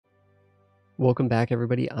Welcome back,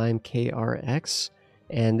 everybody. I'm KRX,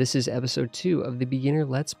 and this is episode 2 of the beginner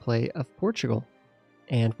Let's Play of Portugal.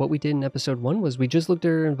 And what we did in episode 1 was we just looked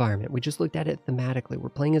at our environment. We just looked at it thematically. We're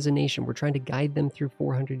playing as a nation. We're trying to guide them through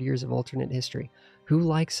 400 years of alternate history. Who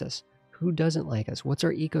likes us? Who doesn't like us? What's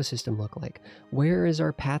our ecosystem look like? Where is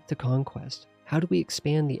our path to conquest? How do we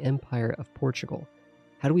expand the empire of Portugal?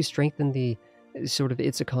 How do we strengthen the sort of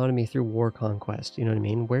its economy through war conquest? You know what I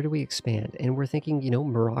mean? Where do we expand? And we're thinking,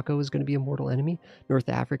 Morocco is going to be a mortal enemy. North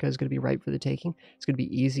Africa is going to be ripe for the taking. It's going to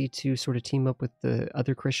be easy to sort of team up with the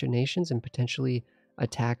other Christian nations and potentially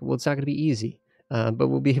attack. Well, it's not going to be easy, but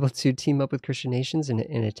we'll be able to team up with Christian nations and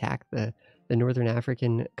attack the northern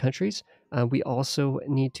African countries. We also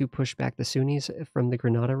need to push back the Sunnis from the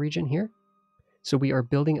Granada region here. So we are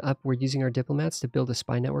building up, we're using our diplomats to build a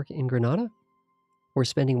spy network in Granada. We're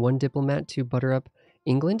spending one diplomat to butter up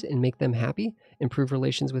England and make them happy, improve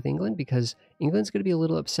relations with England, because England's going to be a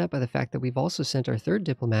little upset by the fact that we've also sent our third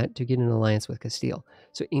diplomat to get an alliance with Castile.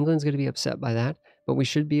 So England's going to be upset by that, but we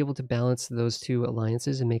should be able to balance those two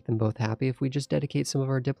alliances and make them both happy if we just dedicate some of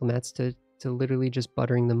our diplomats to literally just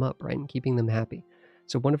buttering them up, right, and keeping them happy.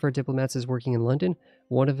 So one of our diplomats is working in London.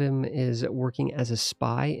 One of them is working as a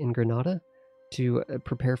spy in Granada to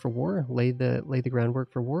prepare for war, lay the groundwork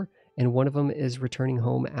for war. And one of them is returning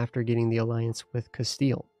home after getting the alliance with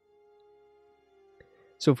Castile.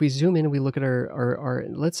 So if we zoom in and we look at our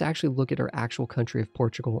let's actually look at our actual country of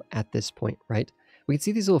Portugal at this point, right? We can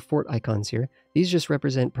see these little fort icons here. These just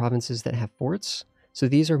represent provinces that have forts. So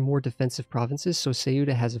these are more defensive provinces. So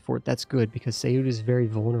Ceuta has a fort. That's good because Ceuta is very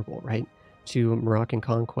vulnerable, right, to Moroccan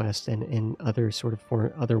conquest and other sort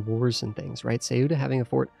of other wars and things, right? Ceuta having a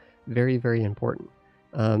fort, very, very important.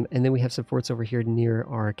 And then we have some forts over here near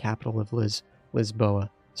our capital of Lisboa,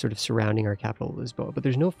 sort of surrounding our capital of Lisboa. But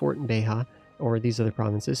there's no fort in Beja or these other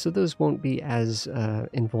provinces, so those won't be as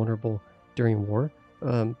invulnerable during war.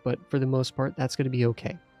 But for the most part, that's going to be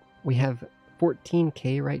okay. We have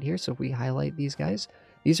 14K right here, so if we highlight these guys,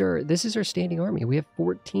 this is our standing army. We have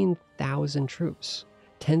 14,000 troops,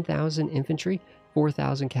 10,000 infantry,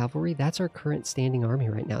 4,000 cavalry. That's our current standing army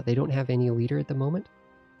right now. They don't have any leader at the moment.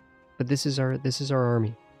 But this is our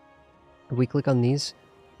army. If we click on these,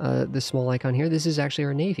 the small icon here, this is actually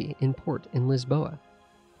our navy in port in Lisboa.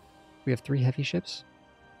 We have 3 heavy ships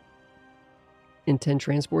and 10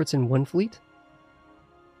 transports in one fleet.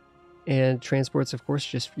 And transports, of course,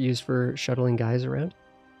 just used for shuttling guys around.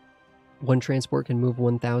 One transport can move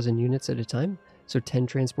 1,000 units at a time. So 10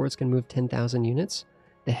 transports can move 10,000 units.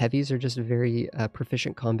 The heavies are just very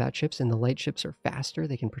proficient combat ships, and the light ships are faster.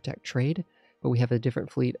 They can protect trade. But we have a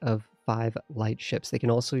different fleet of 5 light ships. They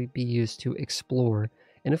can also be used to explore.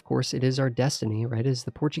 And of course, it is our destiny, right? It is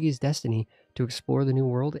the Portuguese destiny to explore the New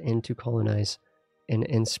World and to colonize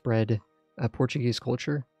and spread Portuguese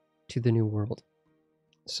culture to the New World.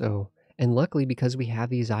 So, and luckily, because we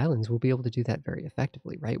have these islands, we'll be able to do that very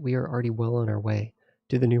effectively, right? We are already well on our way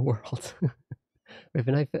to the New World. We have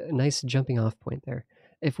a nice jumping off point there.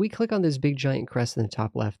 If we click on this big giant crest in the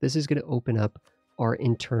top left, this is going to open up our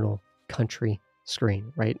internal country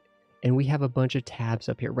screen, right? And we have a bunch of tabs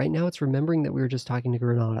up here. Right now it's remembering that we were just talking to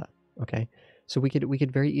Granada, okay? So we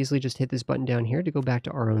could very easily just hit this button down here to go back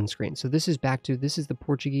to our own screen. So this is the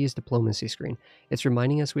Portuguese diplomacy screen. It's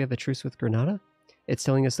reminding us we have a truce with Granada. It's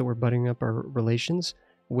telling us that we're buttering up our relations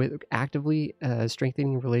with actively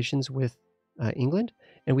strengthening relations with England,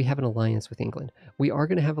 and we have an alliance with England. We are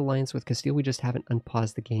going to have an alliance with Castile. We just haven't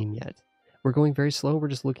unpaused the game yet. We're going very slow. We're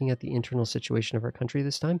just looking at the internal situation of our country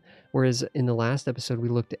this time, whereas in the last episode, we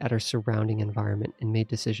looked at our surrounding environment and made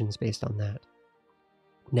decisions based on that.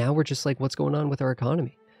 Now we're just like, what's going on with our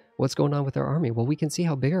economy? What's going on with our army? Well, we can see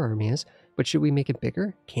how big our army is, but should we make it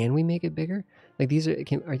bigger? Can we make it bigger? Like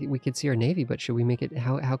we could see our navy, but should we make it,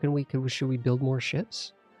 should we build more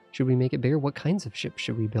ships? Should we make it bigger? What kinds of ships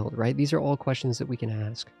should we build, right? These are all questions that we can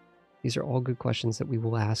ask. These are all good questions that we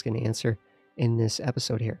will ask and answer in this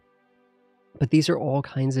episode here. But these are all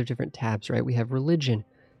kinds of different tabs, right? We have religion,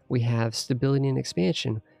 we have stability and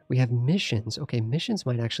expansion, we have missions. Okay, missions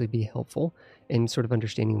might actually be helpful in sort of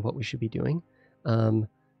understanding what we should be doing.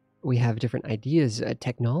 We have different ideas,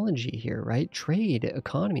 technology here, right? Trade,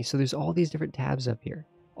 economy. So there's all these different tabs up here,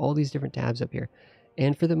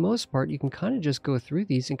 And for the most part, you can kind of just go through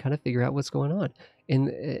these and kind of figure out what's going on.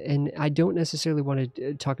 And I don't necessarily want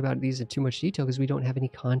to talk about these in too much detail because we don't have any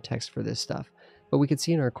context for this stuff. But we can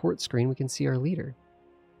see in our court screen, we can see our leader,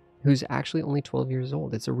 who's actually only 12 years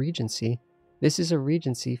old. It's a regency. This is a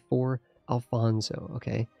regency for Alfonso,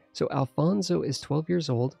 okay? So Alfonso is 12 years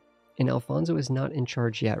old, and Alfonso is not in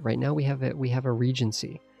charge yet. Right now we have a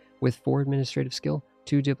regency with 4 administrative skill,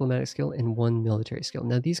 2 diplomatic skill, and 1 military skill.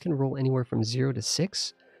 Now these can roll anywhere from 0 to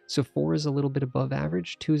 6. So 4 is a little bit above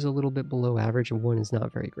average, 2 is a little bit below average, and 1 is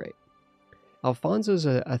not very great. Alfonso's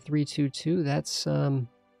a 3-2-2. That's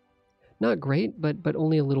not great, but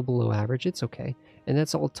only a little below average. It's okay. And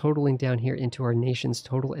that's all totaling down here into our nation's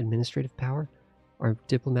total administrative power, our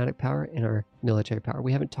diplomatic power, and our military power.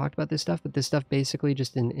 We haven't talked about this stuff, but this stuff basically,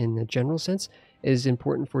 just in a general sense, is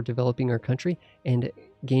important for developing our country and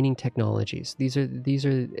gaining technologies. These are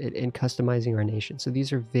in customizing our nation. So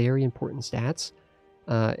these are very important stats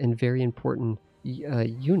and very important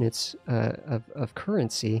units of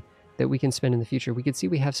currency that we can spend in the future. We can see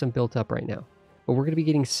we have some built up right now, but we're going to be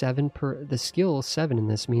getting 7 per, the skill 7 in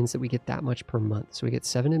this means that we get that much per month. So we get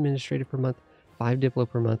 7 administrative per month, 5 diplo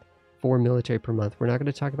per month, 4 military per month. We're not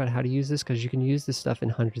going to talk about how to use this because you can use this stuff in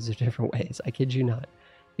hundreds of different ways. I kid you not.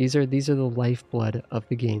 These are the lifeblood of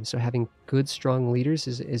the game. So having good, strong leaders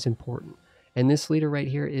is important. And this leader right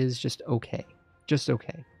here is just okay. Just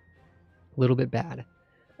okay. A little bit bad.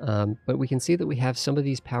 But we can see that we have some of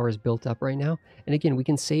these powers built up right now. And again, we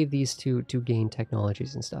can save these to gain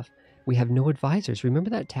technologies and stuff. We have no advisors. Remember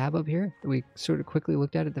that tab up here that we sort of quickly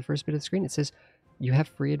looked at the first bit of the screen? It says you have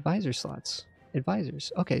free advisor slots.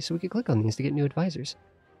 Advisors. Okay, so we could click on these to get new advisors.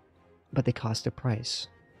 But they cost a price.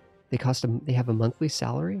 They have a monthly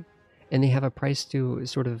salary, and they have a price to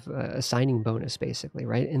sort of a signing bonus, basically,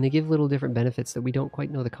 right? And they give little different benefits that we don't quite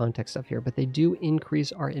know the context of here, but they do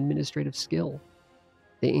increase our administrative skill.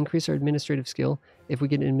 They increase our administrative skill if we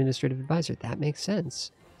get an administrative advisor. That makes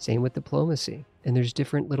sense. Same with diplomacy. And there's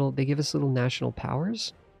different they give us little national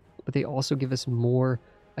powers, but they also give us more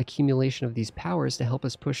accumulation of these powers to help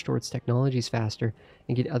us push towards technologies faster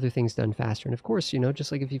and get other things done faster. And of course,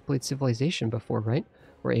 just like if you've played Civilization before, right?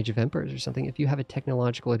 Or Age of Empires or something, if you have a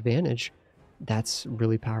technological advantage, that's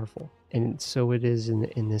really powerful. And so it is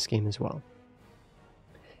in this game as well.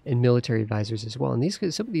 And military advisors as well. And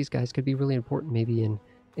some of these guys could be really important maybe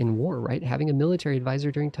in war, right? Having a military advisor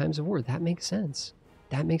during times of war, that makes sense.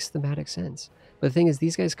 That makes thematic sense. But the thing is,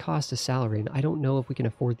 these guys cost a salary, and I don't know if we can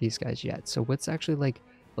afford these guys yet. So let's actually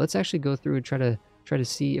go through and try to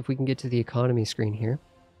see if we can get to the economy screen here.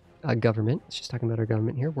 Government. It's just talking about our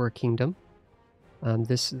government here. We're a kingdom.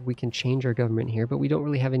 We can change our government here, but we don't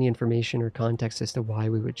really have any information or context as to why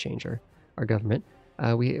we would change our government.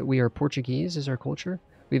 We are Portuguese as our culture.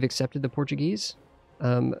 We've accepted the Portuguese,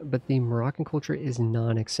 but the Moroccan culture is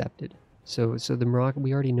non-accepted. So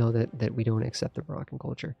we already know that we don't accept the Moroccan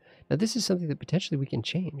culture. Now this is something that potentially we can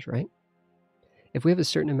change, right? If we have a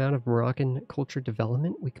certain amount of Moroccan culture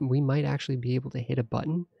development, we might actually be able to hit a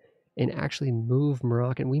button and actually move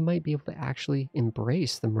Moroccan. We might be able to actually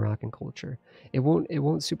embrace the Moroccan culture. It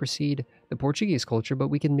won't supersede the Portuguese culture, but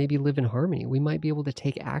we can maybe live in harmony. We might be able to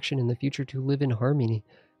take action in the future to live in harmony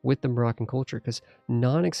with the Moroccan culture, because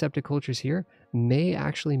non-accepted cultures here may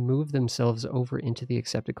actually move themselves over into the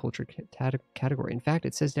accepted culture category. In fact,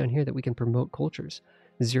 it says down here that we can promote cultures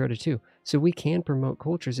 0 to 2. So we can promote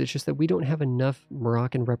cultures. It's just that we don't have enough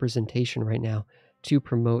Moroccan representation right now to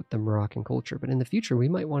promote the Moroccan culture. But in the future, we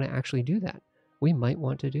might want to actually do that. We might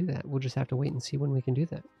want to do that. We'll just have to wait and see when we can do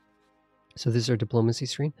that. So this is our diplomacy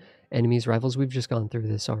screen. Enemies, rivals, we've just gone through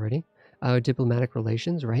this already. Diplomatic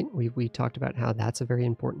relations, right? We talked about how that's a very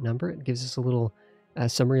important number. It gives us a little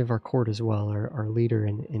summary of our court as well, our leader,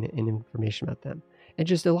 and information about them. And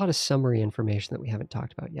just a lot of summary information that we haven't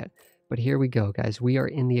talked about yet. But here we go, guys. We are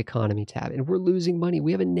in the economy tab, and we're losing money.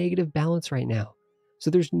 We have a negative balance right now.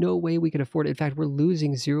 So there's no way we could afford it. In fact, we're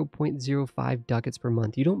losing 0.05 ducats per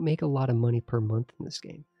month. You don't make a lot of money per month in this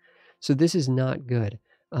game. So this is not good.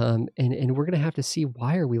 And we're going to have to see,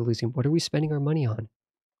 why are we losing? What are we spending our money on?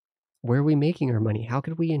 Where are we making our money? How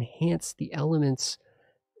could we enhance the elements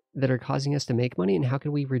that are causing us to make money? And how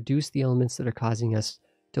can we reduce the elements that are causing us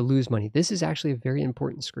to lose money? This is actually a very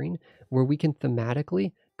important screen where we can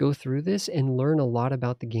thematically go through this and learn a lot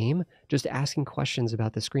about the game, just asking questions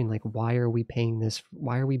about the screen, like, why are we paying this?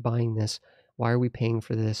 Why are we buying this? Why are we paying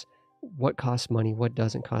for this? What costs money? What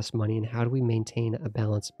doesn't cost money? And how do we maintain a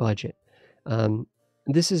balanced budget?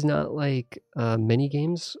 This is not like many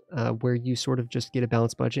games where you sort of just get a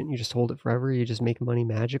balanced budget and you just hold it forever. You just make money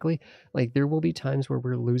magically. Like, there will be times where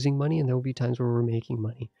we're losing money, and there will be times where we're making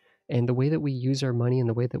money. And the way that we use our money and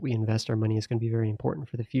the way that we invest our money is going to be very important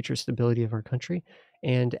for the future stability of our country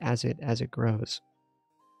and as it grows.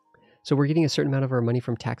 So we're getting a certain amount of our money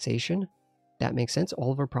from taxation. That makes sense.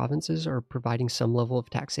 All of our provinces are providing some level of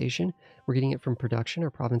taxation. We're getting it from production. Our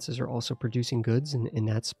provinces are also producing goods, and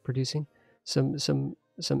that's producing some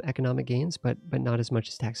economic gains, but not as much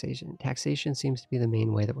as taxation. Taxation seems to be the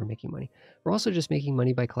main way that we're making money. We're also just making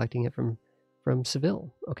money by collecting it from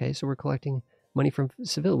Seville. Okay, so we're collecting money from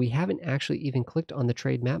Seville. We haven't actually even clicked on the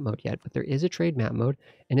trade map mode yet, but there is a trade map mode,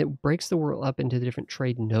 and it breaks the world up into the different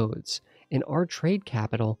trade nodes. And our trade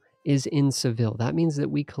capital is in Seville. That means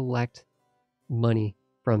that we collect money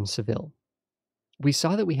from Seville. We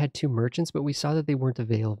saw that we had 2 merchants, but we saw that they weren't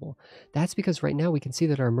available. That's because right now we can see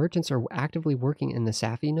that our merchants are actively working in the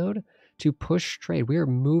Safi node to push trade. We are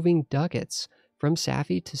moving ducats from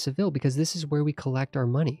Safi to Seville because this is where we collect our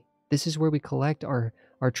money. This is where we collect our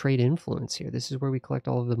trade influence here. This is where we collect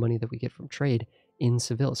all of the money that we get from trade in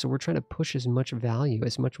Seville. So we're trying to push as much value,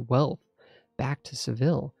 as much wealth back to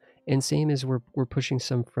Seville. And same as we're pushing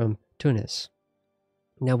some from Tunis.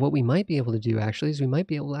 Now, what we might be able to do actually is we might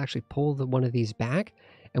be able to actually pull one of these back,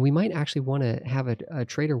 and we might actually want to have a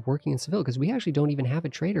trader working in Seville, because we actually don't even have a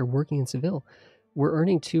trader working in Seville. We're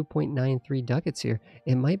earning 2.93 ducats here.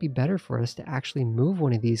 It might be better for us to actually move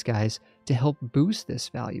one of these guys to help boost this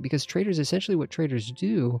value, because traders, essentially what traders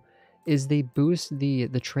do is they boost the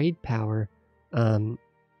trade power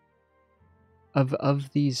of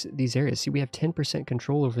these areas. See, we have 10%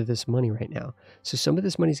 control over this money right now. So some of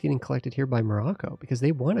this money is getting collected here by Morocco because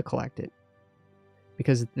they want to collect it,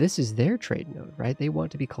 because this is their trade node, right? They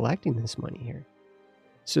want to be collecting this money here.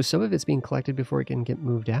 So some of it's being collected before it can get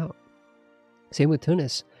moved out. Same with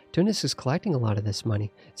Tunis. Tunis is collecting a lot of this money.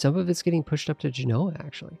 Some of it's getting pushed up to Genoa,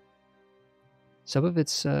 actually. Some of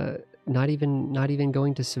it's not even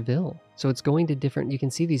going to Seville. So it's going to different, you can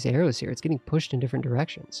see these arrows here. It's getting pushed in different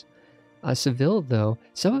directions. Seville, though,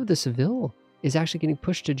 some of the Seville is actually getting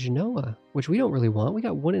pushed to Genoa, which we don't really want. We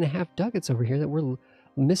got 1.5 ducats over here that we're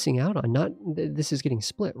missing out on. This is getting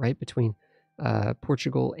split, right, between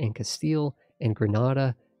Portugal and Castile and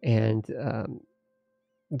Granada and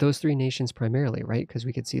those 3 nations primarily, right? Because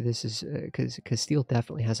we could see this is because Castile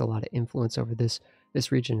definitely has a lot of influence over this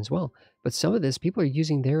region as well. But some of this, people are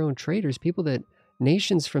using their own traders.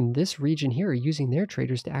 Nations from this region here are using their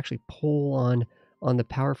traders to actually pull on the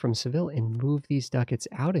power from Seville and move these ducats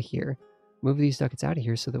out of here. Move these ducats out of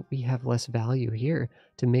here so that we have less value here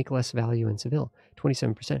to make less value in Seville.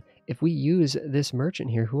 27%. If we use this merchant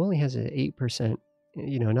here who only has an 8%,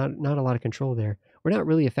 not a lot of control there, we're not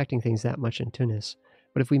really affecting things that much in Tunis.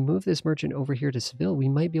 But if we move this merchant over here to Seville, we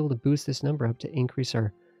might be able to boost this number up to increase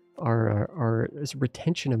our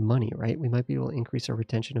retention of money, right? We might be able to increase our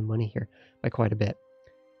retention of money here by quite a bit.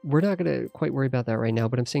 We're not going to quite worry about that right now,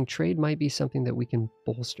 but I'm saying trade might be something that we can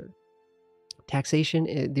bolster.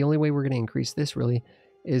 Taxation, the only way we're going to increase this really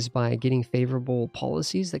is by getting favorable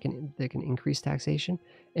policies that can increase taxation,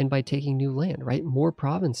 and by taking new land, right? More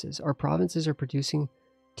provinces. Our provinces are producing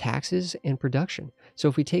taxes and production. So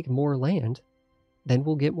if we take more land, then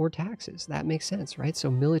we'll get more taxes. That makes sense, right?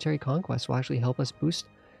 So military conquest will actually help us boost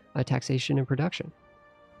taxation and production.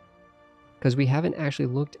 Because we haven't actually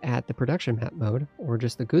looked at the production map mode or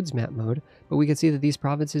just the goods map mode, but we can see that these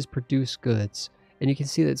provinces produce goods. And you can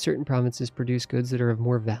see that certain provinces produce goods that are of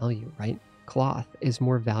more value, right? Cloth is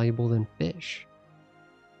more valuable than fish.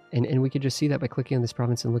 And we could just see that by clicking on this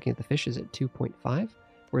province and looking at the fishes at 2.5,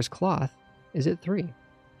 whereas cloth is at 3.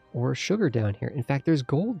 Or sugar down here. In fact, there's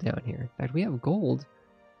gold down here. In fact, we have gold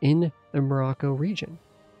in the Morocco region.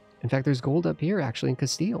 In fact, there's gold up here actually in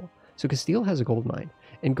Castile. So Castile has a gold mine.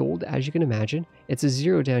 And gold, as you can imagine, it's a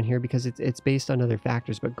 0 down here because it's based on other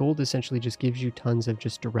factors. But gold essentially just gives you tons of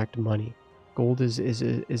just direct money. Gold is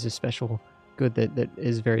a special good that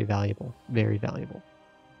is very valuable. Very valuable.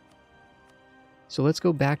 So let's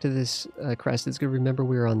go back to this crest. It's going to remember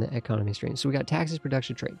we were on the economy screen. So we got taxes,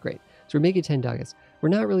 production, trade. Great. So we're making 10 ducats. We're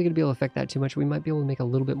not really going to be able to affect that too much. We might be able to make a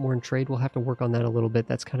little bit more in trade. We'll have to work on that a little bit.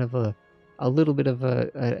 That's kind of a little bit of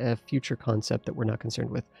a future concept that we're not concerned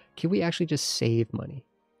with. Can we actually just save money?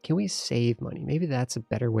 Can we save money? Maybe that's a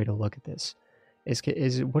better way to look at this.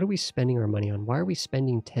 Is what are we spending our money on? Why are we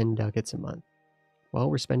spending 10 ducats a month? Well,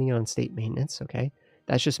 we're spending it on state maintenance, okay?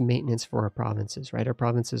 That's just maintenance for our provinces, right? Our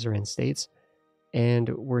provinces are in states, and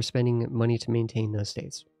we're spending money to maintain those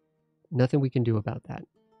states. Nothing we can do about that.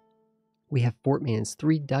 We have fort maintenance.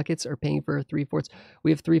 3 ducats are paying for 3 forts. We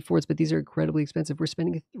have 3 forts, but these are incredibly expensive. We're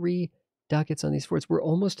spending 3 ducats on these forts. We're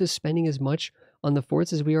almost spending as much on the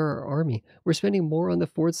forts as we are our army. We're spending more on the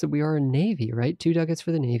forts than we are in Navy, right? 2 ducats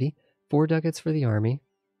for the Navy, 4 ducats for the Army.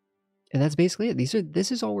 And that's basically it.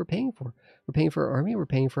 This is all we're paying for. We're paying for our Army, we're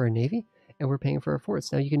paying for our Navy, and we're paying for our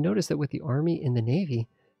forts. Now you can notice that with the Army and the Navy,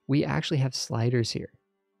 we actually have sliders here.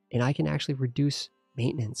 And I can actually reduce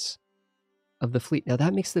maintenance of the fleet. Now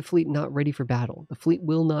that makes the fleet not ready for battle. The fleet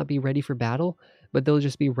will not be ready for battle, but they'll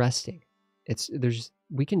just be resting.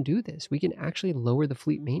 We can do this. We can actually lower the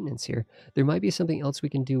fleet maintenance here. There might be something else we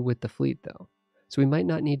can do with the fleet though. So we might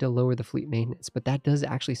not need to lower the fleet maintenance, but that does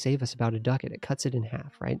actually save us about a ducat. It cuts it in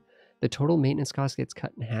half, right? The total maintenance cost gets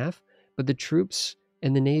cut in half, but the troops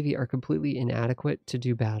and the Navy are completely inadequate to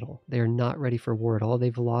do battle. They are not ready for war at all.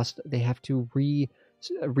 They've lost, they have to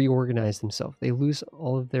reorganize themselves. They lose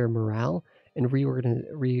all of their morale and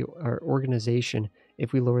organization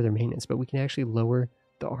if we lower their maintenance, but we can actually lower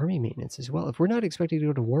the army maintenance as well. If we're not expecting to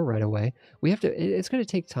go to war right away, we have to, it's going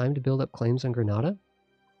to take time to build up claims on Granada.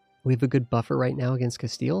 We have a good buffer right now against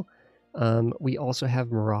Castile. We also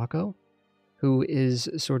have Morocco, who is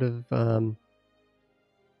sort of,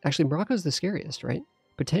 actually Morocco's the scariest, right?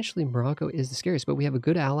 Potentially Morocco is the scariest, but we have a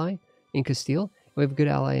good ally in Castile. We have a good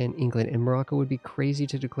ally in England, and Morocco would be crazy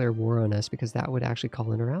to declare war on us because that would actually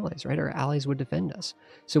call in our allies, right? Our allies would defend us.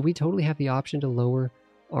 So we totally have the option to lower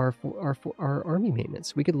our army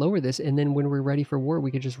maintenance. We could lower this, and then when we're ready for war,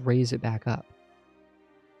 we could just raise it back up.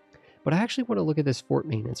 But I actually want to look at this fort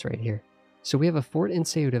maintenance right here. So we have a fort in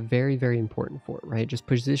Ceuta, very, very important fort, right? Just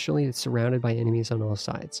positionally, it's surrounded by enemies on all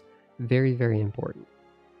sides. Very, very important.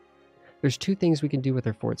 There's two things we can do with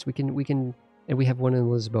our forts. We can, and we have one in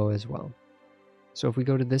Lisboa as well. So if we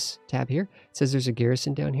go to this tab here, it says there's a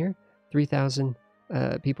garrison down here, 3,000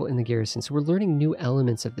 people in the garrison. So we're learning new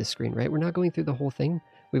elements of this screen, right? We're not going through the whole thing.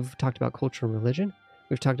 We've talked about culture and religion.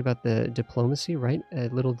 We've talked about the diplomacy, right? A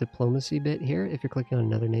little diplomacy bit here. If you're clicking on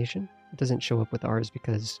another nation, it doesn't show up with ours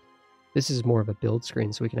because this is more of a build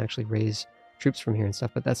screen, so we can actually raise troops from here and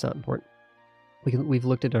stuff, but that's not important. We've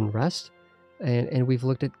looked at unrest, and we've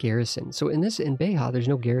looked at garrison. So in Beja, there's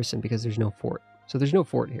no garrison because there's no fort. So there's no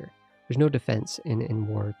fort here. There's no defense in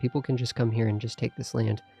war. People can just come here and just take this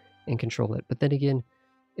land and control it. But then again,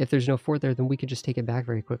 if there's no fort there, then we could just take it back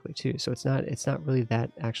very quickly too. So it's not really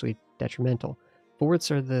that actually detrimental.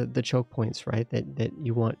 Forts are the choke points, right? That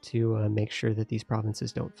you want to make sure that these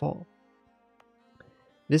provinces don't fall.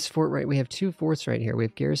 This fort, right, we have two forts right here. We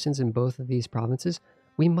have garrisons in both of these provinces.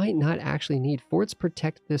 We might not actually need forts.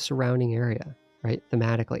 Protect the surrounding area, right,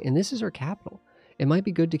 thematically. And this is our capital. It might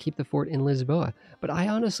be good to keep the fort in Lisboa, but I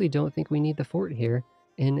honestly don't think we need the fort here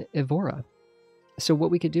in Evora. So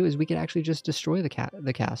what we could do is we could actually just destroy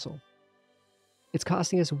the castle. It's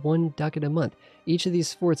costing us 1 ducat a month. Each of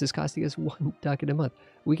these forts is costing us 1 ducat a month.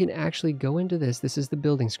 We can actually go into this. This is the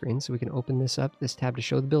building screen, so we can open this up, this tab to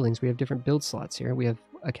show the buildings. We have different build slots here. We have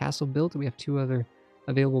a castle built, and we have 2 other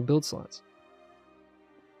available build slots.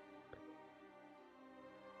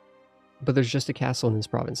 But there's just a castle in this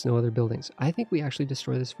province, no other buildings. I think we actually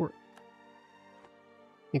destroy this fort.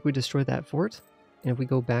 I think we destroy that fort, and if we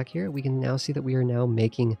go back here, we can now see that we are now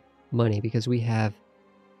making money because we have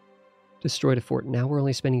destroyed a fort. Now we're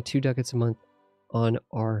only spending 2 ducats a month on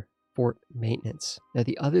our fort maintenance. Now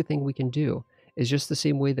the other thing we can do is just the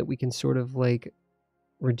same way that we can sort of like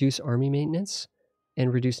reduce army maintenance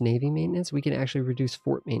and reduce navy maintenance, we can actually reduce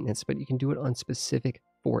fort maintenance, but you can do it on specific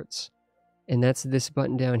forts. And that's this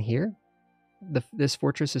button down here. This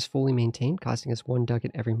fortress is fully maintained, costing us 1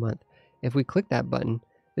 ducat every month. If we click that button,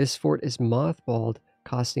 this fort is mothballed,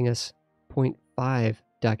 costing us 0.5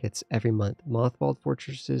 ducats every month. Mothballed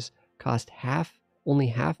fortresses cost only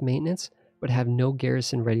half maintenance, but have no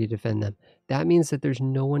garrison ready to defend them. That means that there's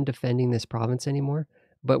no one defending this province anymore,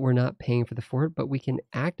 but we're not paying for the fort, but we can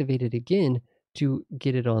activate it again to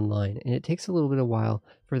get it online. And it takes a little bit of while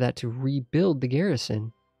for that to rebuild the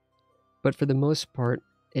garrison, but for the most part,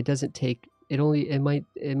 it doesn't take, it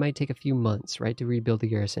might take a few months, right, to rebuild the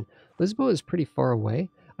garrison. Lisboa is pretty far away.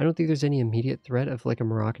 I don't think there's any immediate threat of like a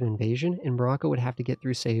Moroccan invasion, and Morocco would have to get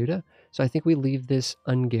through Ceuta, so I think we leave this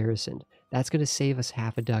ungarrisoned. That's going to save us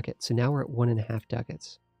half a ducat, so now we're at 1.5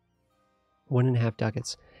 ducats. 1.5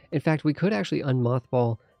 ducats. In fact, we could actually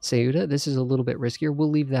unmothball Ceuta. This is a little bit riskier. We'll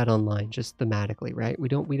leave that online, just thematically, right? We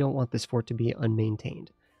don't want this fort to be unmaintained.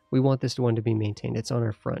 We want this one to be maintained. It's on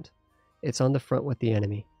our front. It's on the front with the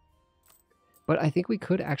enemy. But I think we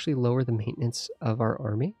could actually lower the maintenance of our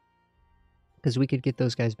army, because we could get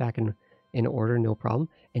those guys back in order, no problem.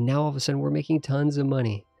 And now all of a sudden we're making tons of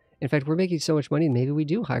money. In fact, we're making so much money, maybe we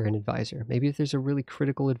do hire an advisor. Maybe if there's a really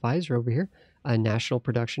critical advisor over here, a national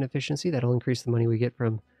production efficiency, that'll increase the money we get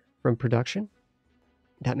from production.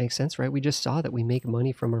 That makes sense, right? We just saw that we make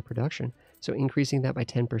money from our production. So increasing that by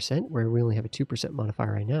 10%, where we only have a 2%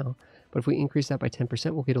 modifier right now. But if we increase that by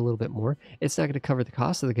 10%, we'll get a little bit more. It's not going to cover the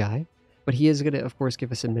cost of the guy, but he is going to, of course,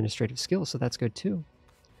 give us administrative skills, so that's good too.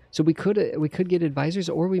 So we could get advisors,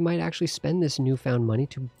 or we might actually spend this newfound money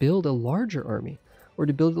to build a larger army or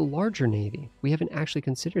to build a larger navy. We haven't actually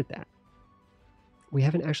considered that.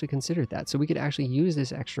 So we could actually use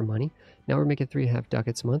this extra money. Now we're making 3.5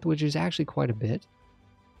 ducats a month, which is actually quite a bit.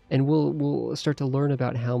 And we'll start to learn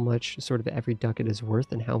about how much sort of every ducat is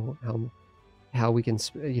worth and how how we can,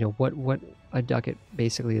 what a ducat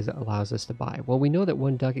basically allows us to buy. Well, we know that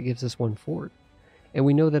 1 ducat gives us 1 fort. And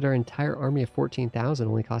we know that our entire army of 14,000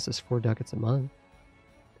 only costs us 4 ducats a month.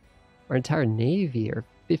 Our entire navy, or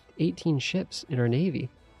 18 ships in our navy,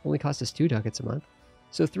 only cost us 2 ducats a month.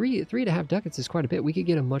 So 3.5 ducats is quite a bit. We could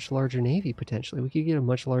get a much larger navy potentially. We could get a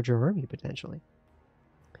much larger army potentially.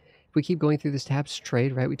 If we keep going through this tabs,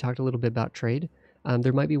 trade, right? We talked a little bit about trade.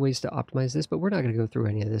 There might be ways to optimize this, but we're not going to go through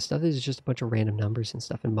any of this stuff. This is just a bunch of random numbers and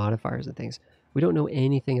stuff and modifiers and things. We don't know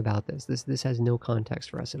anything about this. This has no context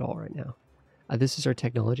for us at all right now. This is our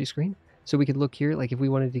technology screen. So we could look here, like if we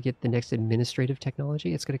wanted to get the next administrative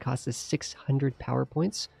technology, it's going to cost us 600 power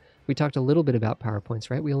points. We talked a little bit about power points,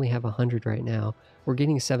 right? We only have 100 right now. We're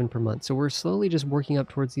getting 7 per month. So we're slowly just working up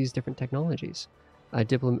towards these different technologies.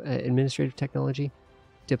 Administrative technology,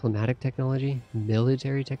 diplomatic technology,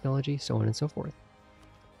 military technology, so on and so forth.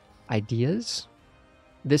 Ideas.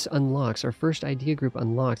 This unlocks, our first idea group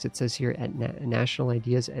unlocks, it says here at National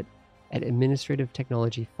Ideas at Administrative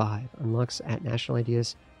Technology 5. Unlocks at National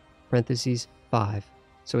Ideas, parentheses, 5.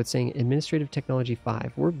 So it's saying Administrative Technology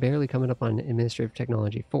 5. We're barely coming up on Administrative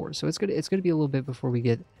Technology 4. So it's going to be a little bit before we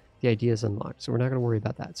get the ideas unlocked. So we're not going to worry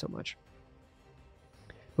about that so much.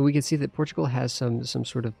 But we can see that Portugal has some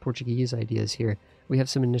sort of Portuguese ideas here. We have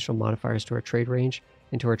some initial modifiers to our trade range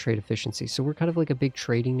and to our trade efficiency. So we're kind of like a big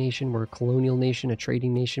trading nation. We're a colonial nation, a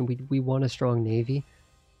trading nation. We want a strong navy,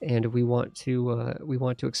 and we want to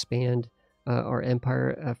expand our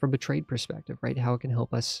empire from a trade perspective, right? How it can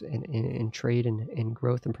help us in trade and in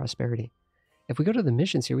growth and prosperity. If we go to the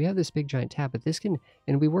missions here, we have this big giant tab, but this can,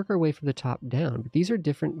 and we work our way from the top down. But these are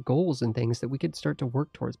different goals and things that we could start to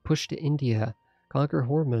work towards. Push to India, conquer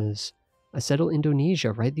Hormuz, settle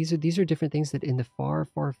Indonesia, right? These are different things that in the far,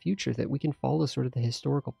 far future that we can follow sort of the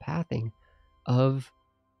historical pathing of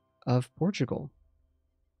Portugal.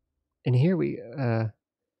 And here we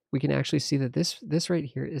can actually see that this right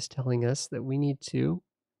here is telling us that we need to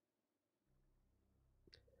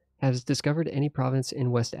has discovered any province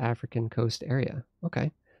in West African coast area.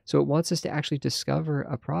 Okay, so it wants us to actually discover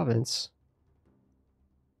a province.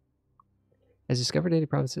 Has discovered any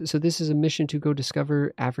provinces. So this is a mission to go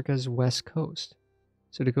discover Africa's west coast.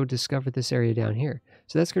 So to go discover this area down here.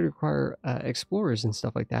 So that's going to require explorers and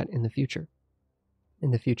stuff like that in the future.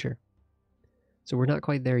 So we're not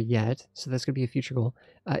quite there yet. So that's going to be a future goal.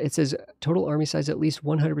 It says total army size at least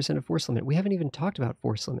 100% of force limit. We haven't even talked about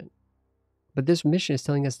force limit. But this mission is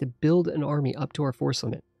telling us to build an army up to our force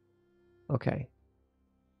limit. Okay.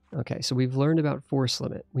 Okay, so we've learned about force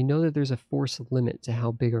limit. We know that there's a force limit to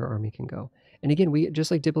how big our army can go. And again, we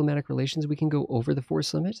just like diplomatic relations, we can go over the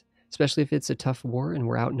force limit, especially if it's a tough war and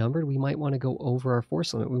we're outnumbered. We might want to go over our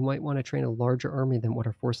force limit. We might want to train a larger army than what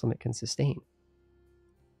our force limit can sustain.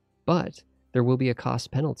 But there will be a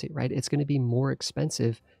cost penalty, right? It's going to be more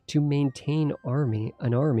expensive to maintain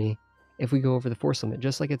an army if we go over the force limit,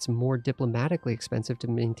 just like it's more diplomatically expensive to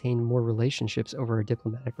maintain more relationships over a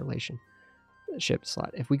diplomatic relationship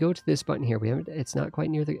slot. If we go to this button here, it's not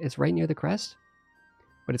quite near it's right near the crest,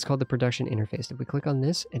 but it's called the production interface. If we click on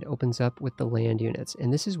this, it opens up with the land units,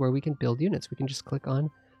 and this is where we can build units. We can just click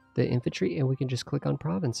on the infantry and we can just click on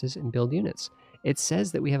provinces and build units. It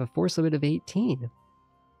says that we have a force limit of 18,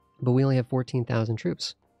 but we only have 14,000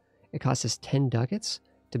 troops. It costs us 10 ducats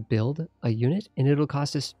to build a unit, and it'll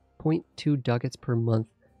cost us 0.2 ducats per month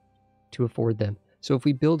to afford them. So if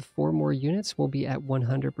we build 4 more units, we'll be at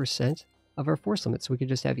 100% of our force limit. So we could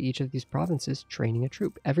just have each of these provinces training a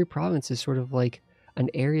troop. Every province is sort of like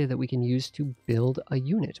an area that we can use to build a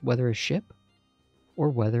unit, whether a ship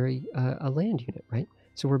or whether a land unit, right?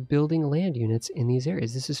 So we're building land units in these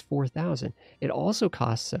areas. This is 4,000. It also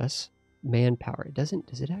costs us manpower. Does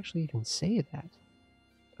it actually even say that?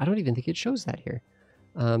 I don't even think it shows that here.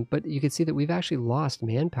 But you can see that we've actually lost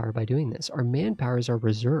manpower by doing this. Our manpower is our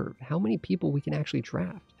reserve. How many people we can actually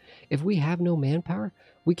draft. If we have no manpower,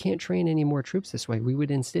 we can't train any more troops this way. We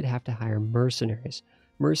would instead have to hire mercenaries.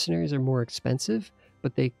 Mercenaries are more expensive,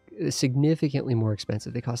 but they significantly more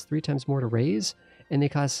expensive. They cost 3 times more to raise, and they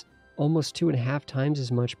cost almost 2.5 times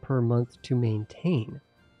as much per month to maintain.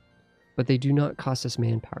 But they do not cost us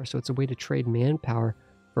manpower. So it's a way to trade manpower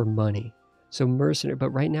for money. So mercenary, but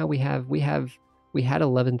right now we had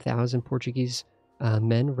 11,000 Portuguese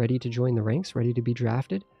men ready to join the ranks, ready to be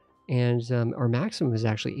drafted. And our maximum is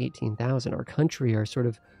actually 18,000.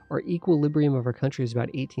 Our equilibrium of our country is about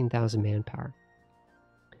 18,000 manpower.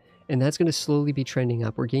 And that's going to slowly be trending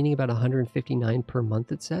up. We're gaining about 159 per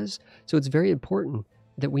month, it says. So it's very important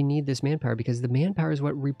that we need this manpower, because the manpower is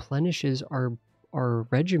what replenishes our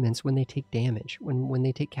regiments when they take damage, when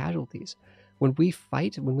they take casualties. When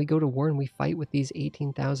we go to war and we fight with these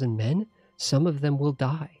 18,000 men, some of them will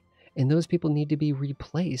die. And those people need to be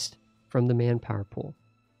replaced from the manpower pool.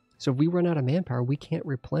 So if we run out of manpower, we can't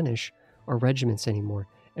replenish our regiments anymore.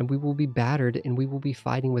 And we will be battered and we will be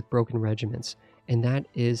fighting with broken regiments. And that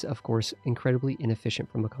is, of course, incredibly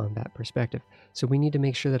inefficient from a combat perspective. So we need to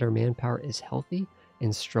make sure that our manpower is healthy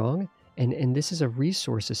and strong. And this is a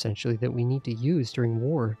resource, essentially, that we need to use during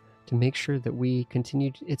war to make sure that we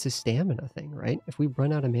continue. It's a stamina thing, right? If we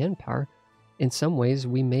run out of manpower, in some ways,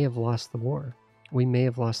 we may have lost the war. We may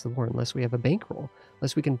have lost the war unless we have a bankroll,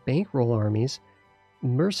 unless we can bankroll armies,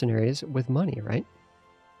 mercenaries with money, right?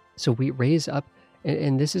 So we raise up,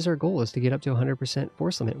 and this is our goal, is to get up to 100%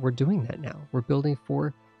 force limit. We're doing that now. We're building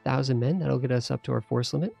 4,000 men. That'll get us up to our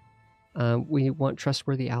force limit. We want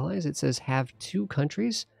trustworthy allies. It says have 2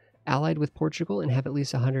 countries allied with Portugal and have at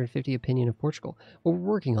least 150 opinion of Portugal. Well,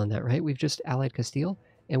 we're working on that, right? We've just allied Castile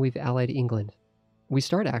and we've allied England. We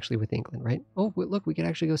start actually with England, right? Oh, look, we could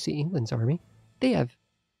actually go see England's army. They have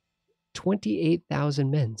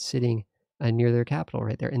 28,000 men sitting near their capital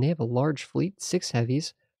right there. And they have a large fleet, 6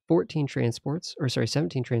 heavies, 17 transports,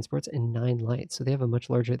 and 9 lights. So they have a much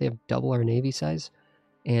larger, they have double our navy size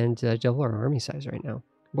and double our army size right now.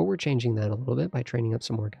 But we're changing that a little bit by training up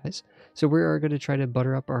some more guys. So we are going to try to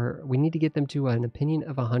butter up we need to get them to an opinion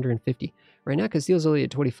of 150. Right now, Castile's only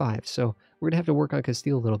at 25. So we're going to have to work on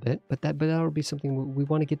Castile a little bit. But that'll be something we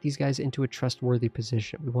want to get these guys into a trustworthy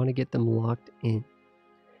position. We want to get them locked in.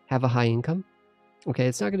 Have a high income. Okay,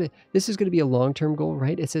 it's not going to, this is going to be a long-term goal,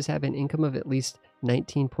 right? It says have an income of at least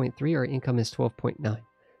 19.3. Our income is 12.9.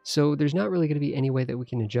 So there's not really going to be any way that we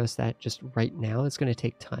can adjust that just right now. It's going to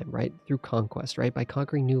take time, right? Through conquest, right? By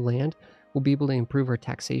conquering new land, we'll be able to improve our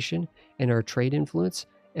taxation and our trade influence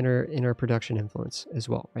and our production influence as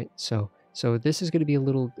well, right? So this is going to be a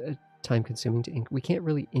little time consuming to we can't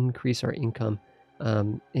really increase our income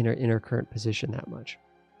in our current position that much.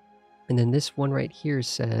 And then this one right here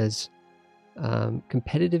says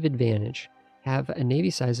competitive advantage. Have a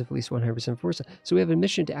navy size of at least 100% force. So we have a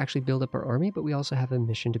mission to actually build up our army, but we also have a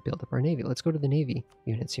mission to build up our navy. Let's go to the navy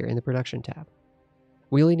units here in the production tab.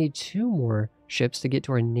 We only need 2 more ships to get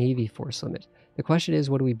to our navy force limit. The question is,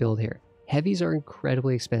 what do we build here? Heavies are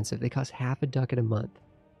incredibly expensive. They cost half a ducat a month.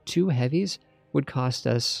 2 heavies would cost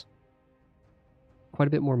us quite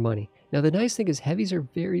a bit more money. Now, the nice thing is heavies are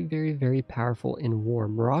very, very, very powerful in war.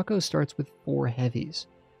 Morocco starts with 4 heavies.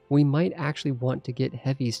 We might actually want to get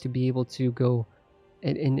heavies to be able to go,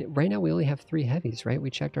 and right now we only have 3 heavies, right? We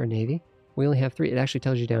checked our navy. We only have 3. It actually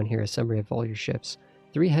tells you down here a summary of all your ships.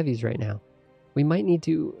 3 heavies right now. We might need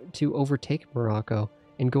to overtake Morocco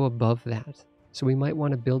and go above that. So we might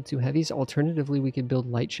want to build 2 heavies. Alternatively, we could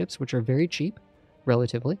build light ships, which are very cheap,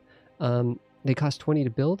 relatively. They cost 20 to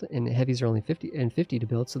build, and heavies are only 50 to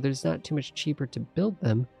build, so there's not too much cheaper to build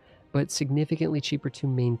them, but significantly cheaper to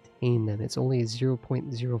maintain them. It's only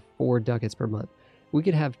 0.04 ducats per month. We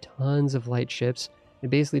could have tons of light ships. They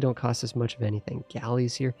basically don't cost us much of anything.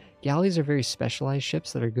 Galleys here. Galleys are very specialized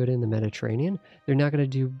ships that are good in the Mediterranean. They're not going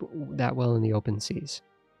to do that well in the open seas.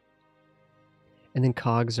 And then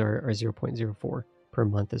cogs are 0.04 per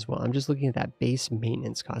month as well. I'm just looking at that base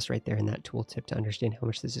maintenance cost right there in that tooltip to understand how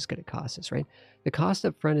much this is going to cost us, right? The cost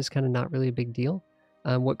up front is kind of not really a big deal.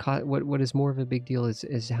 What is more of a big deal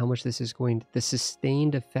is how much this is the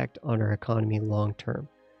sustained effect on our economy long term.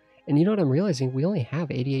 And you know what I'm realizing? We only have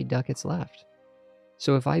 88 ducats left.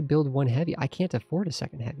 So if I build 1 heavy, I can't afford a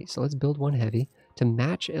second heavy. So let's build 1 heavy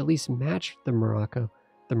to at least match the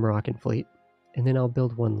Moroccan fleet, and then I'll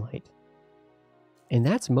build 1 light. And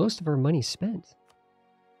that's most of our money spent.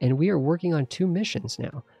 And we are working on 2 missions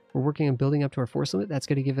now. We're working on building up to our force limit. That's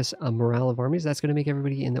going to give us a morale of armies. That's going to make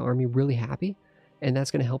everybody in the army really happy. And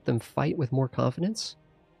that's going to help them fight with more confidence.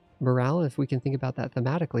 Morale, if we can think about that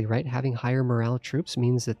thematically, right? Having higher morale troops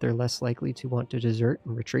means that they're less likely to want to desert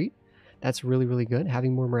and retreat. That's really, really good.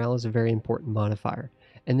 Having more morale is a very important modifier.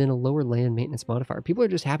 And then a lower land maintenance modifier. People are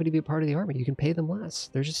just happy to be a part of the army. You can pay them less.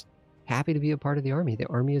 They're just happy to be a part of the army. The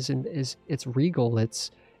army is it's regal.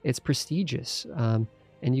 It's prestigious.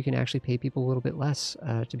 And you can actually pay people a little bit less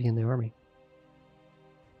to be in the army.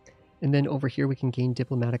 And then over here we can gain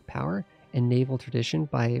diplomatic power and naval tradition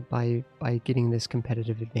by getting this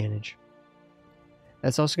competitive advantage.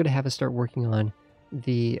 That's also going to have us start working on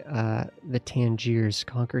the Tangiers,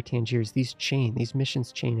 conquer Tangiers. These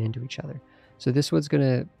missions chain into each other. So this one's going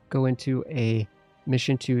to go into a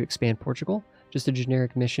mission to expand Portugal, just a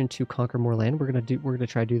generic mission to conquer more land. We're going to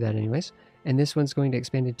try to do that anyways. And this one's going to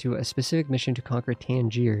expand into a specific mission to conquer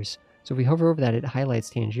Tangiers. So if we hover over that, it highlights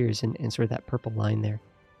Tangiers and sort of that purple line there.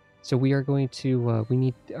 So we are going to,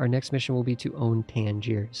 our next mission will be to own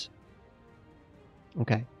Tangiers.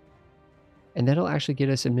 Okay. And that'll actually get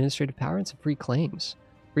us administrative power and some free claims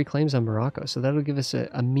on Morocco. So that'll give us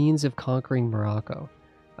a means of conquering Morocco,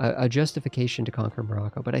 a justification to conquer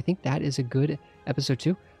Morocco. But I think that is a good episode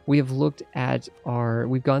 2. We have looked at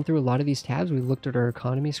we've gone through a lot of these tabs. We've looked at our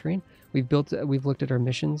economy screen. We've looked at our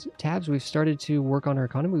missions tabs. We've started to work on our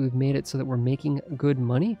economy. We've made it so that we're making good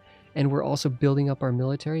money, and we're also building up our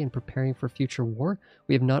military and preparing for future war.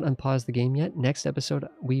 We have not unpaused the game yet. Next episode,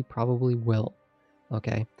 we probably will.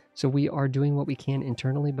 Okay, so we are doing what we can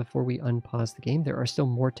internally before we unpause the game. There are still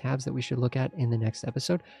more tabs that we should look at in the next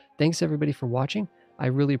episode. Thanks everybody for watching. I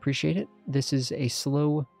really appreciate it. This is a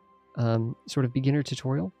slow sort of beginner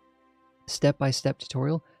tutorial, step-by-step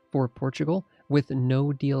tutorial for Portugal with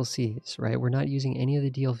no DLCs, right? We're not using any of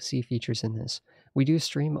the DLC features in this. We do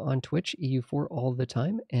stream on Twitch, EU4, all the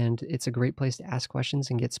time, and it's a great place to ask questions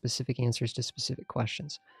and get specific answers to specific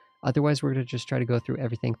questions. Otherwise, we're going to just try to go through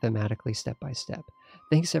everything thematically step by step.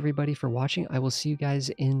 Thanks everybody for watching. I will see you guys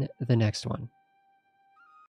in the next one.